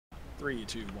3,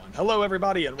 2, 1. Hello,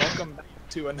 everybody, and welcome back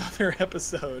to another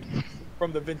episode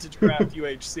from the Vintagecraft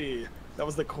UHC. That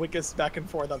was the quickest back and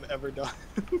forth I've ever done.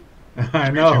 I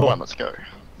know. 3, 2, 1, let's go.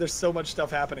 There's so much stuff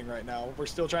happening right now. We're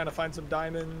still trying to find some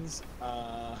diamonds.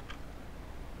 I'm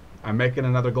making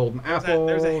another golden apple.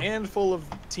 There's a handful of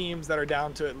teams that are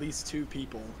down to at least 2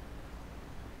 people.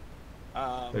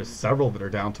 There's several that are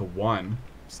down to 1.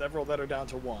 Several that are down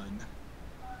to 1.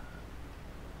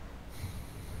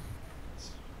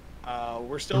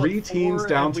 We're still 3 at 4, teams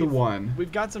down to 1.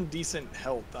 We've got some decent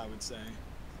health, I would say.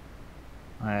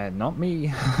 Not me.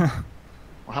 Well,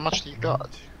 how much do you got?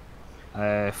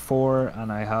 4,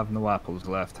 and I have no apples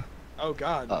left. Oh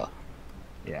God.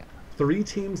 Yeah. 3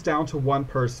 teams down to 1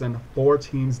 person. 4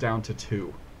 teams down to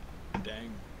 2.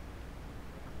 Dang.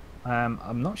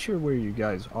 I'm not sure where you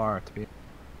guys are to be.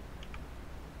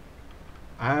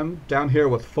 I'm down here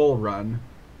with full run.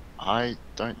 I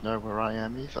don't know where I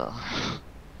am either.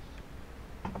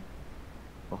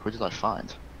 Well, who did I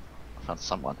find? I found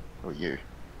someone. Who are you?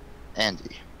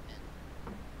 Andy.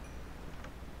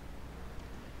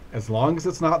 As long as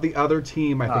it's not the other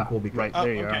team, I think we'll be good. Right,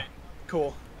 there you okay. are.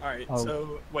 Cool. Alright, Oh.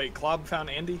 so, wait, Klob found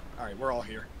Andy? Alright, we're all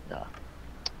here. Yeah.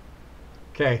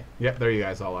 Okay, yep, there you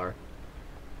guys all are.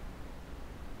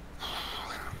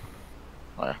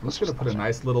 Oh, yeah, I'm just going to put a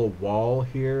nice little wall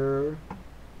here.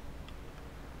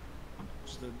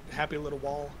 Just a happy little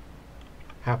wall.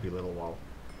 Happy little wall.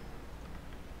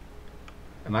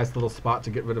 A nice little spot to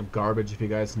get rid of garbage if you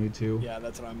guys need to. Yeah,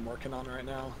 that's what I'm working on right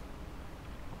now.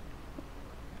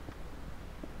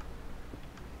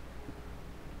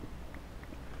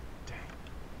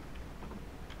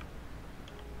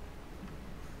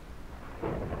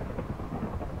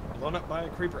 Blown up by a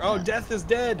creeper. Oh, Death is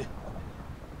dead!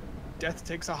 Death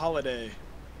takes a holiday.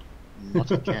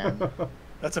 Not again.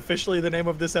 That's officially the name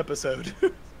of this episode.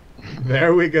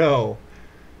 There we go.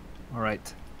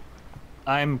 Alright.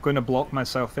 I'm going to block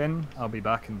myself in. I'll be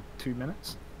back in 2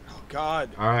 minutes. Oh God.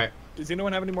 Alright, Does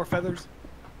anyone have any more feathers?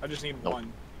 I just need Nope.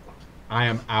 1. I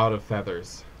am out of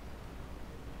feathers.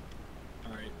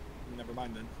 Alright, never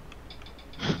mind then.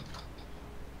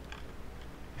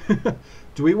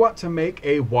 Do we want to make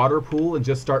a water pool and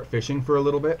just start fishing for a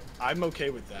little bit? I'm okay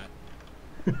with that.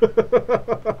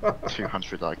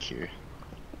 200 IQ.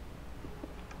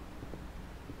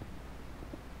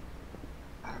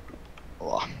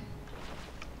 Oh,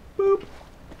 Boop.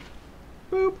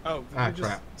 Boop. Oh, Ah, you just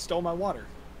crap. stole my water.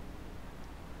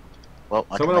 well,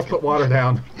 I Someone can else make put it. water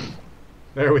down.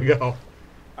 There we go.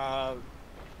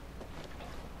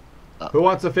 Who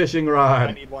wants a fishing I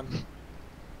rod? need one.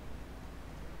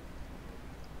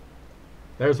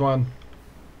 There's one.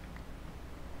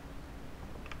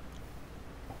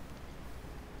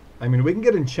 I mean, we can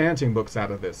get enchanting books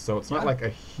out of this, so it's not Yeah. like a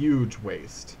huge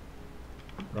waste.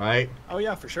 Right? Oh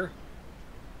yeah, for sure.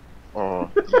 Or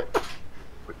yeah,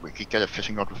 we could get a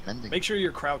fishing rod with mending. Make sure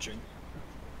you're crouching.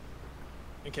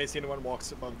 In case anyone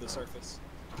walks above the surface.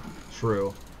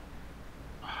 True.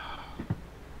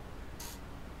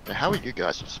 Now, how are you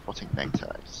guys at spotting name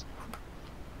tags?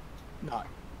 Not.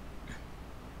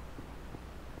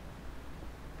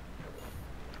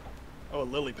 Oh, a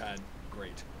lily pad.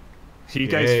 Great. You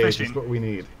guys Yay, fishing? That's what we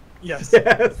need. Yes.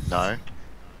 Yes. No.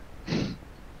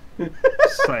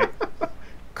 It's like,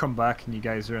 come back and you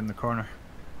guys are in the corner.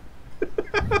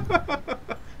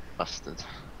 Busted.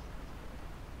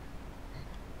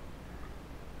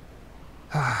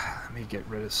 Let me get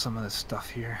rid of some of this stuff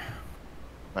here.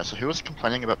 Right, so who was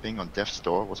complaining about being on death's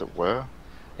door? Was it Were?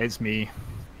 It's me.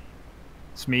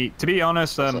 It's me. To be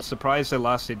honest, I'm that? surprised it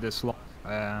lasted this long.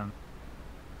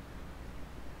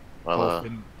 Well,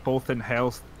 both in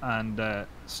health and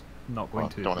not going Well,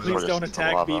 to. don't wanna Please throw don't this into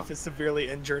attack lava. Beef is severely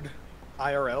injured.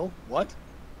 IRL? What?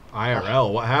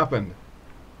 IRL, what happened?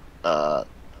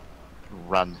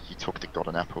 run, you took the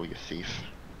golden apple, you thief.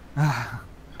 Oh,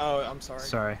 I'm sorry.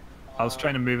 Sorry, I was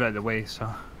trying to move out of the way, so.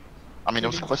 I mean, it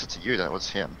was closer to you than it was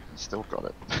him. He still got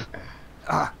it.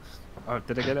 Oh,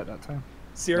 did I get it that time?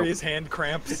 Serious hand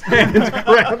cramps.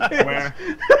 Where?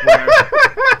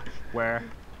 Where?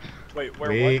 Wait, where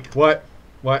Wait, what?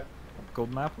 What?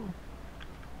 Golden apple?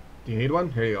 Do you need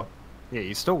one? Here you go. Yeah,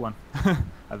 you stole one.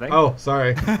 I think. Oh,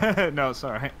 sorry. No, it's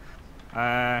alright.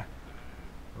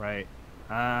 Right.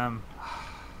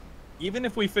 Even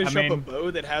if we fish I up a mean- bow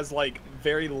that has like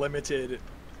very limited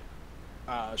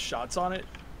shots on it,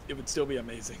 it would still be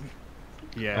amazing.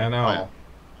 Yeah. I know. Oh, yeah.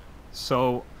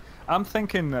 So, I'm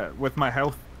thinking that with my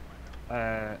health,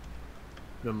 the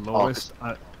lowest,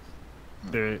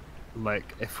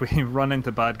 like if we run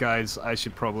into bad guys, I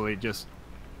should probably just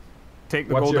take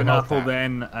the What's your golden health apple at?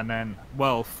 then, and then,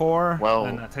 well, 4, Well-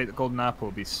 then I take the golden apple,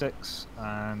 it'll be 6,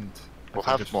 and... We'll if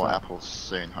I have just more fall- apples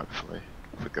soon, hopefully,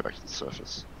 if we go back to the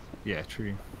surface. Yeah,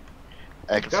 true.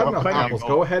 Can Got someone enough put down? apples.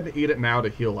 Go ahead and eat it now to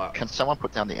heal up. Can someone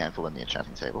put down the anvil in the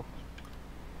enchanting table?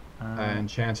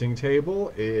 Enchanting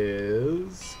table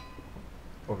is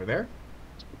over there.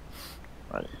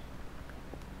 Right.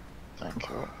 Thank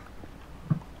you.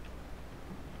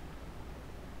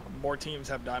 More teams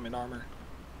have diamond armor.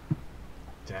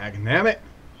 Dagnammit.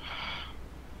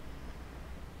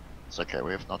 It's okay,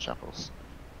 we have notch apples.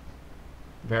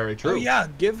 Very true. Oh yeah,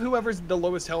 give whoever's the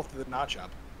lowest health the notch up.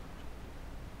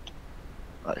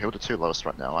 Right, who are the 2 lowest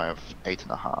right now? I have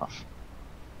 8.5.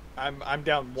 I'm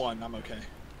down 1. I'm okay.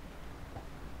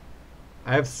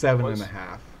 I have 7 What's- and a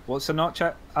half. What's the notch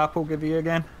apple give you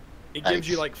again? It gives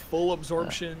you 8. like full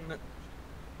absorption.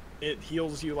 It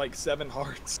heals you like 7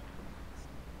 hearts.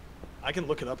 I can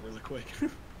look it up really quick.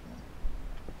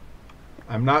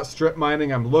 I'm not strip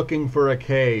mining. I'm looking for a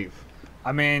cave.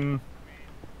 I mean,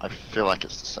 I feel like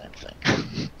it's the same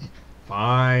thing.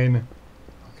 Fine.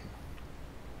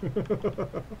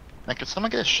 Now, could someone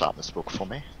get a sharpness book for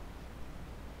me?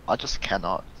 I just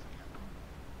cannot.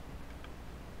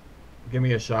 Give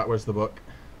me a shot. Where's the book?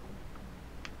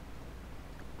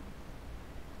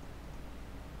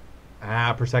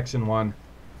 Ah, protection 1.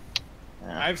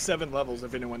 Yeah. I have 7 levels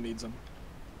if anyone needs them.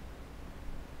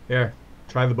 Here,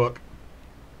 try the book.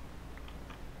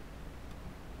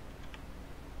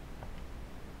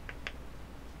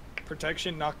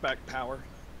 Protection, knockback, power.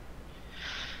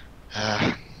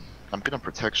 I'm good on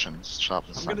protection,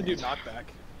 sharpness. I'm gonna I do need. knockback.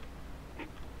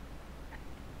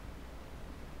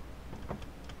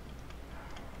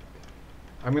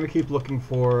 I'm gonna keep looking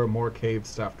for more cave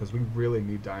stuff because we really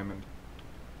need diamond.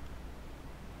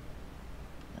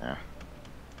 Yeah.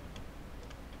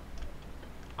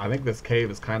 I think this cave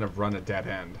has kind of run a dead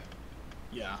end.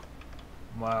 Yeah.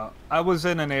 well, I was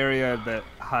in an area that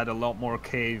had a lot more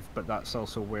cave, but that's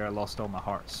also where I lost all my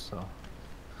hearts, so...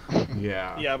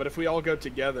 Yeah. Yeah, but if we all go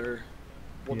together,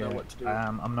 we'll know Yeah, what to do.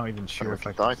 I'm not even sure we if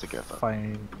I can die can together.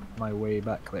 find my way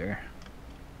back there.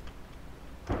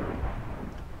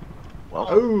 Well,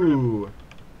 Oh.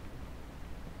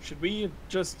 Should we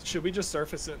just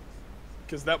surface it?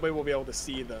 Because that way we'll be able to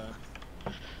see the.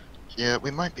 yeah,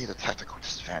 we might be the tactical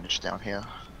disadvantage down here.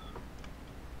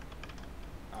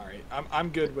 All right, I'm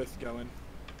good with going.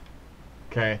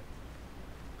 Okay.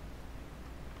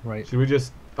 Right. Should we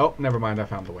just? Oh, never mind. I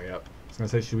found the way up. I was gonna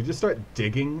say, should we just start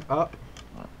digging up?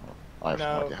 I have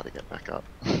no No. idea how to get back up.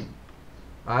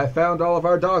 I found all of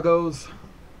our doggos.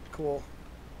 Cool.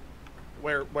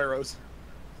 Where's?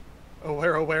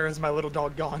 Oh, where is my little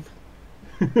dog gone?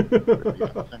 Did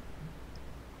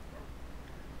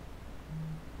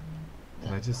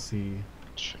I just see?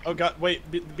 Oh god, wait,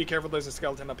 be careful, there's a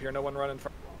skeleton up here, no one run in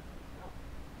front.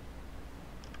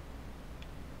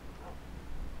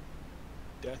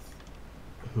 Death.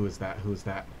 Who is that? Who is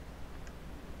that?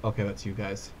 Okay, that's you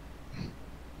guys.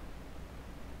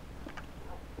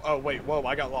 Oh wait, whoa,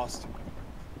 I got lost.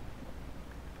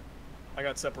 I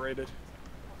got separated.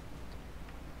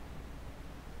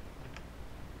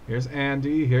 Here's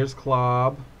Andy. Here's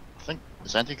Clob. I think,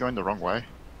 is Andy going the wrong way?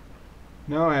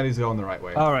 No, Andy's going the right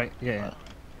way. Alright, yeah.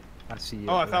 I see you.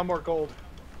 Oh, I over found more gold,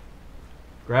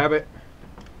 Grab it.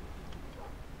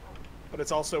 but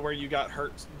it's also where you got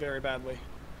hurt very badly.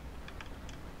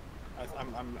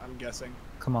 I'm guessing.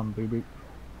 there. Come on, boo boo.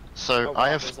 So Oh, wow, I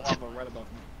have there's lava right above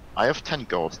me. I have 10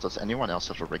 gold. Does anyone else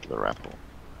have a regular apple?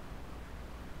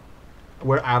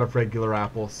 We're out of regular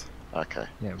apples. Okay.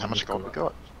 Yeah, How much we've gold we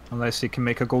got? Unless you can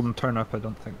make a golden turnip, I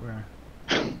don't think we're...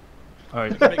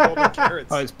 Alright. Make golden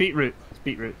carrots. Oh, it's beetroot. It's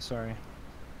beetroot, sorry.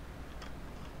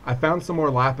 I found some more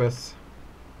lapis.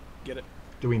 Get it.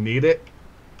 Do we need it?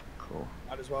 Cool.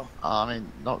 Might as well. I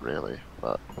mean, not really,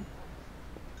 but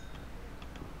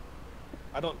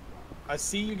I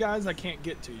see you guys, I can't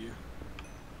get to you.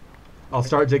 I'll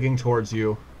start digging towards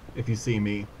you if you see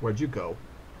me. Where'd you go?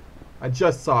 I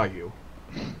just saw you.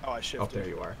 Oh, I shifted. Oh, there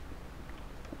you are.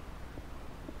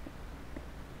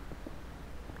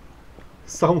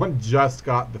 Someone just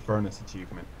got the furnace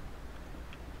achievement.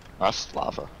 that's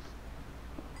lava.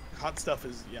 Hot stuff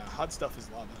is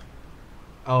lava.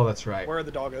 Oh, that's right. Where are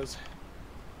the doggos?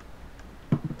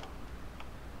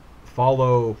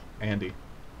 Follow Andy.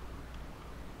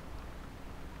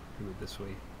 Go this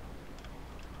way.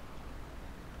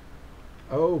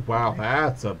 Oh, wow,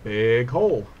 that's a big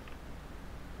hole.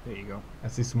 There you go. I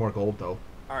see some more gold, though.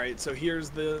 All right, so here's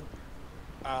the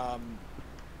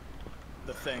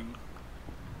thing,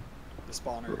 the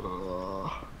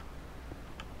spawner.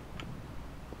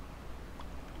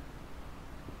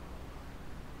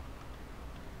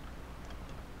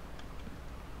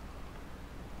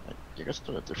 You guys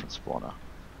got a different spawner.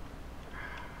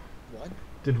 What?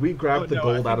 Did we grab Oh, the no, I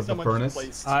gold think out of the someone just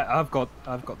furnace? placed- I've got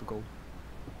the gold.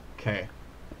 Okay.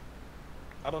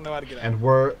 I don't know how to get out. And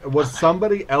was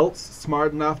somebody else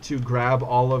smart enough to grab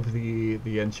all of the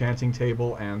enchanting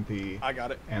table and the I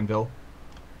got it. anvil?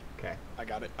 Okay. I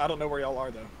got it. I don't know where y'all are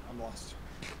though. I'm lost.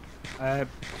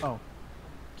 Oh.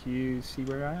 Can you see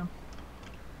where I am?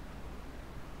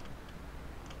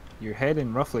 You're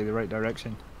heading roughly the right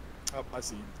direction. Oh, I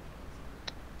see you.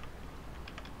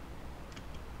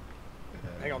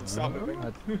 Hang on, stop moving.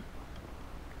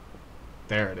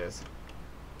 There it is.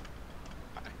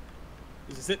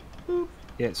 Is this it?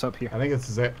 Yeah, it's up here. I think this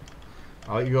is it.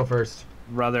 I'll let you go first.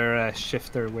 Rather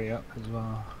shift their way up as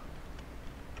well.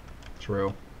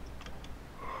 True.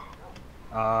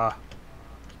 You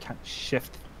can't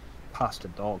shift past a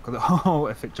dog though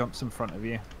if it jumps in front of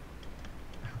you.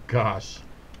 Gosh.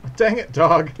 Dang it,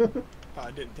 dog. I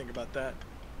didn't think about that.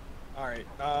 Alright,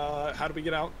 how do we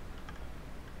get out?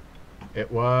 It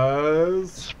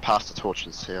was... Just pass the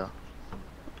torches here.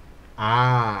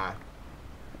 Ah.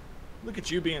 Look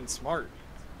at you being smart.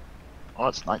 Oh,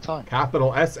 it's nighttime.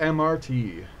 Capital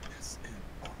SMRT.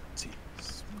 SMRT,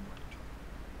 smart.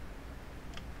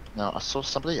 Now, I saw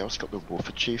somebody else got the wolf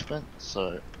achievement,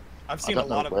 so... I've seen a don't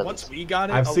know lot of... where Once this- we got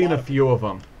it, I've seen lot a of few of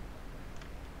them.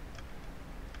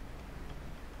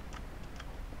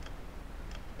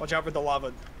 Watch out for the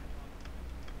lava.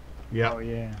 Yeah. Oh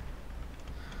yeah.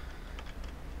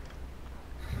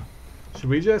 Should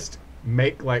we just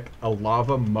make like a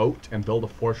lava moat and build a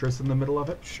fortress in the middle of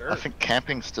it? Sure. I think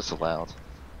camping's disallowed.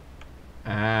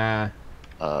 Ah.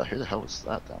 Who the hell was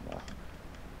that down there?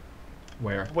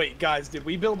 Where? Wait, guys, did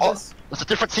we build Oh, this? there's a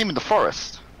different team in the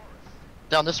forest.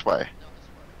 Down this way.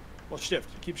 Well, shift.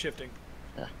 Keep shifting.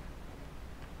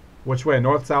 Which way?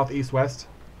 North, south, east, west?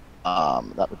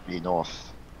 That would be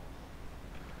north.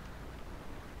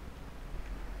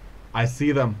 I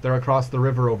see them. They're across the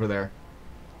river over there.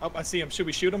 Oh, I see him. Should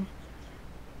we shoot him?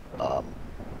 I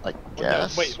No,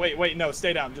 guess. wait. No,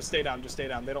 stay down. Just stay down. Just stay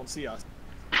down. They don't see us.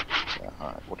 Yeah,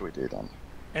 alright, what do we do then?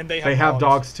 And they They have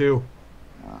dogs too.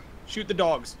 Shoot the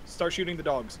dogs. Start shooting the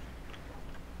dogs.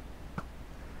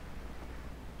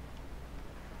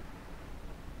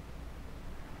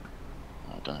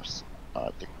 I don't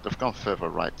have... they've gone further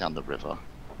right down the river.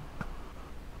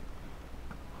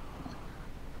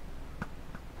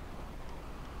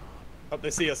 Oh, they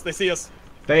see us. They see us.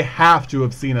 They have to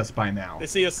have seen us by now. They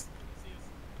see us.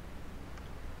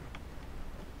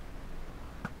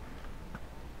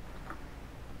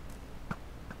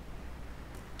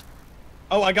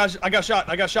 Oh, I got shot.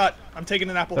 I got shot. I'm taking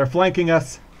an apple. They're flanking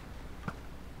us.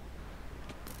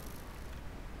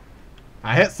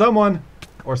 I hit someone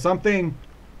or something.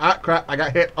 Ah, crap! I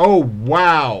got hit. Oh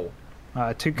wow!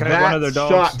 I took out That one of their dogs.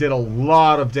 shot did a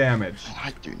lot of damage.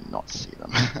 I do not see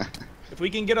them. If we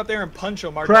can get up there and punch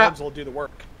them, our Crap. dogs will do the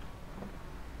work.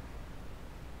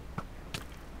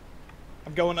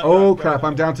 I'm going up. Oh crap!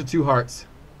 I'm down to 2 hearts.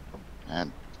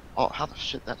 And... oh, how the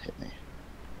shit that hit me?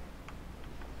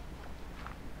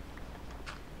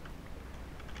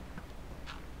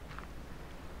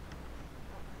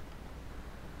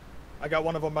 I got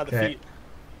one of them by the Okay. feet.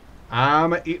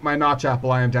 I'm gonna eat my notch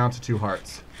apple. I am down to 2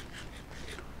 hearts.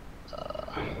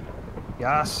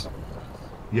 Yes.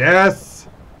 Yes.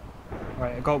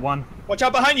 Right, I got one. Watch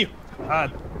out behind you.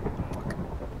 Ah.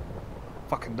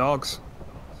 Fucking dogs.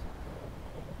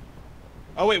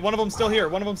 Oh wait, one of them's still here.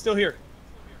 One of them's still here.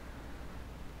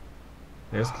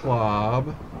 There's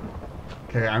Clob.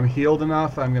 Okay, I'm healed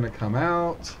enough. I'm gonna come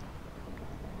out.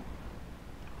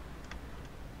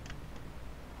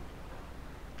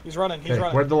 He's running. He's Okay,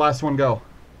 running. where'd the last one go?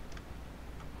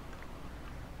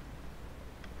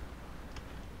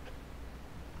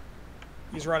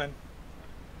 He's running.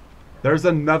 There's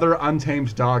another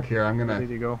untamed dog here. I'm There gonna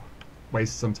you go.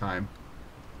 waste some time.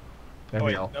 There Oh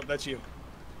we wait, go. nope, that's you.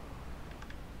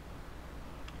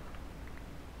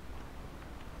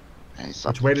 And he's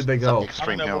Which way did they go? up the I don't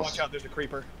extreme know, but hills. watch out. There's a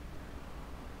creeper.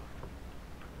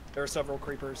 There are several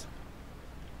creepers.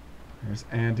 There's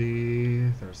Andy.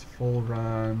 There's Full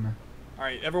Run. All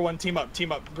right, everyone, team up,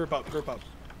 group up, group up.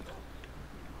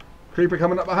 Creeper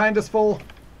coming up behind us, Full.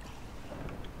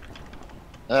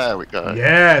 There we go.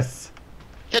 Yes.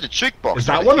 Get a jukebox. Is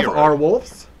that for the one of hero. our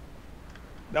wolves?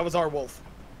 That was our wolf.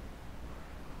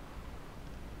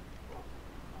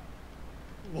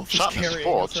 Wolf is Sharpness carrying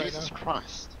 4, us right Jesus now.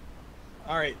 Christ.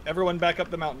 All right, everyone, back up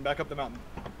the mountain. Back up the mountain.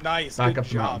 Nice, Back good up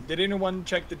the job. mountain. Did anyone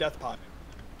check the death pot?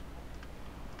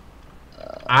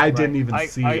 I didn't Right. even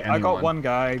see anyone. I got one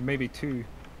guy, maybe 2.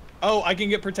 Oh, I can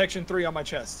get protection 3 on my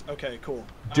chest. Okay, cool.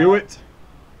 Do it.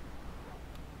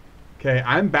 Okay,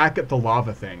 I'm back at the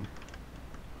lava thing.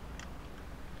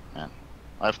 Man,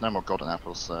 I have no more golden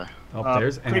apples, so... Oh,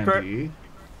 there's creeper. Andy.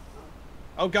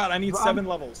 Oh god, I need 7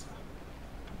 levels.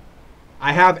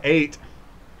 I have 8.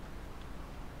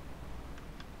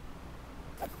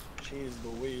 Jeez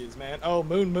Louise, man. Oh,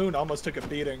 Moon almost took a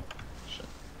beating.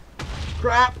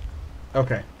 Crap!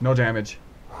 Okay, no damage.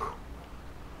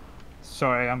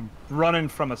 Sorry, I'm running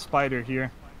from a spider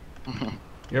here.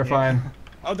 You're fine.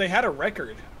 Oh, they had a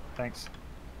record. Thanks.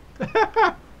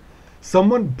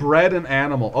 Someone bred an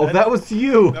animal. Oh, that was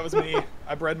you! That was me.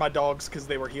 I bred my dogs because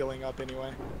they were healing up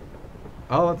anyway.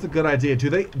 Oh, that's a good idea. Do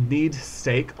they need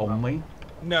steak only?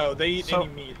 No, they eat any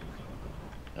meat.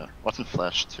 Yeah, rotten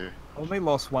flesh too. Only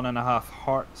lost 1.5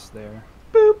 hearts there.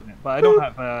 Boop, But I don't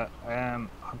have a... I'm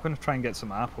going to try and get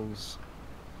some apples.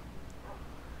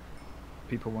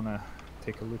 People want to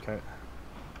take a look at.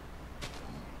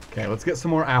 Okay, let's get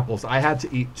some more apples. I had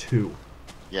to eat 2.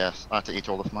 Yes, I had to eat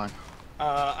all of mine.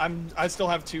 I still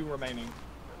have 2 remaining.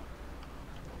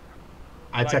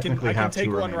 I technically have 2 I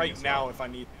can take remaining one right as well. now if I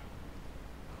need.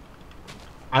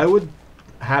 I would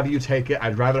have you take it.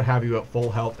 I'd rather have you at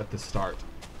full health at the start.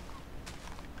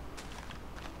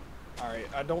 Alright,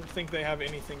 I don't think they have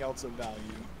anything else of value.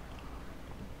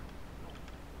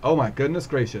 Oh my goodness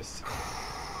gracious.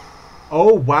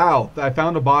 Oh wow, I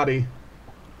found a body.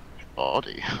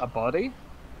 Body? A body?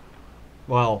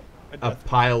 Well, a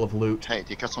pile of loot. Hey, do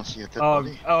you guys want to see a dead Oh,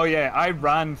 body? oh yeah, I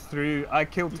ran through... I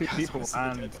killed 2 guys people wanna see a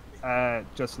and dead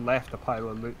just left a pile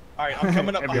of loot. Alright, I'm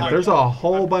coming up Yeah, behind Yeah, you. there's a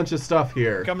whole bunch of stuff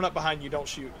here. Coming up behind you, don't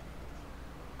shoot.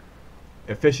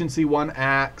 Efficiency 1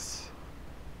 axe.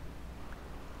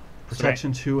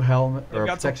 Protection 2 helmet, or They've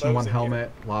got some protection 1 bows in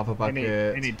helmet, lava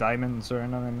bucket. Any diamonds or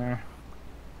anything in there?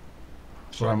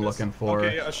 That's what I'm looking for.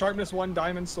 Okay, a sharpness 1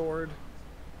 diamond sword.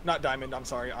 Not diamond, I'm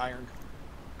sorry, iron.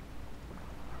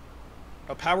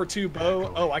 A power 2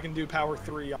 bow. Oh, I can do power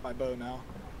 3 on my bow now.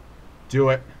 Do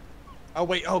it. Oh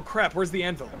wait, oh crap, where's the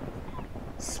anvil?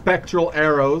 Spectral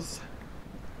arrows.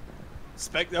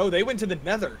 Oh, they went to the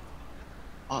nether.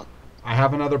 Oh, I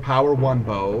have another power 1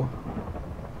 bow.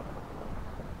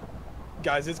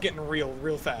 Guys, it's getting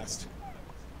real fast.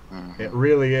 It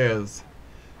really is.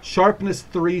 Sharpness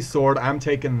 3 sword, I'm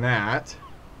taking that.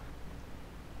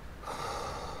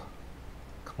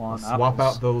 Come on, Swap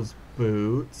apples. out those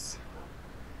boots.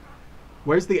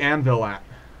 Where's the anvil at?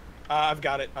 I've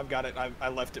got it. I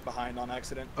left it behind on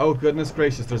accident. Oh, goodness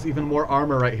gracious. There's even more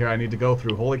armor right here I need to go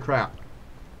through. Holy crap.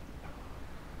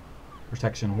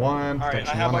 Protection 1. Alright,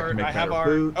 Protection 1. I can make better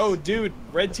boots. Oh, dude,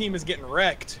 red team is getting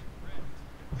wrecked.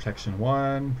 Protection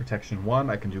 1. Protection 1.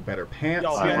 I can do better pants.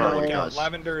 Y'all, Alright, be where on are the you lookout. guys?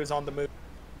 Lavender is on the move.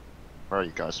 where are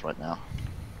you guys right now?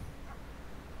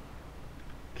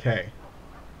 Okay.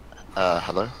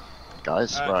 Hello?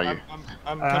 Guys, where are you?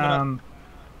 I'm coming up.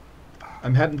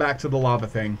 I'm heading back to the lava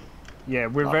thing. Yeah,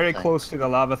 we're Lava very thing. close to the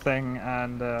lava thing,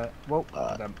 and whoa,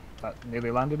 that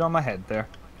nearly landed on my head there.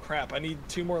 Crap, I need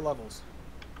 2 more levels.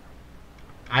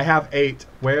 I have 8.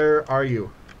 Where are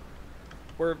you?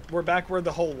 We're back where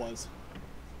the hole was.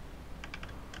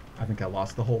 I think I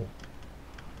lost the hole.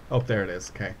 Oh, there it is.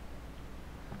 Okay.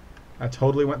 I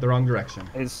totally went the wrong direction.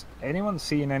 Is anyone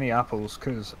seeing any apples?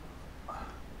 Because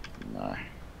No.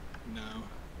 No.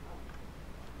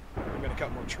 I'm gonna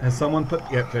cut more trees. Has someone put...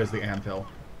 Yep, there's the anvil.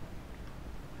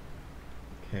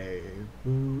 Okay,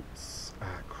 boots. Ah,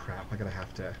 crap. I gotta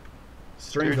have to...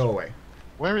 String, Dude. go away.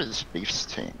 Where is Beef's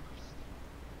team?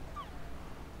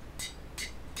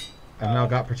 I've now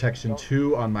got protection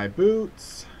 2 on my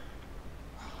boots.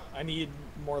 I need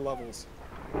more levels.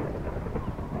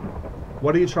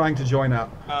 What are you trying to join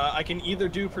up? I can either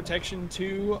do protection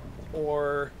 2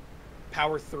 or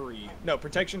power 3. No,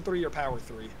 protection 3 or power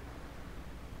 3.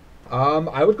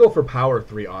 I would go for power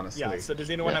 3, honestly. Yeah, so does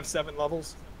anyone Yeah. have 7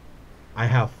 levels? I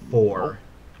have 4.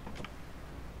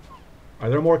 Are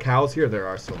there more cows here? There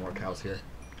are still more cows here.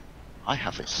 I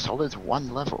have a solid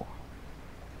 1 level.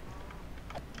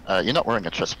 You're not wearing a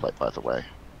chest plate, by the way.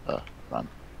 Run.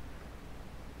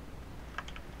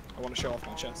 I want to show off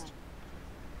my chest.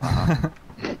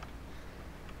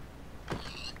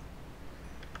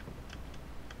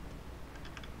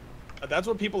 That's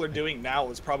what people are doing now,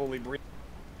 is probably breeding.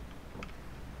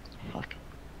 Fuck.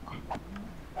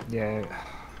 yeah,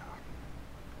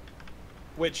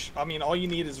 Which, I mean, all you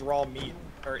need is raw meat,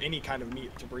 or any kind of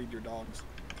meat to breed your dogs.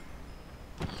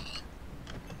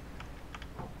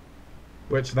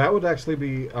 Which, that would actually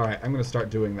be... Alright, I'm going to start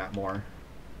doing that more.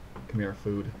 Come here,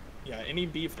 food. Yeah, any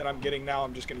beef that I'm getting now,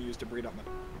 I'm just going to use to breed up my...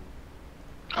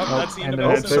 Oh, that's the end of and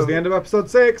Oh, episode. there's the end of episode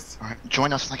 6! Alright,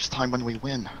 join us next time when we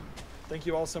win. Thank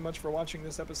you all so much for watching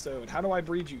this episode. How do I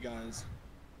breed you guys?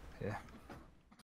 yeah.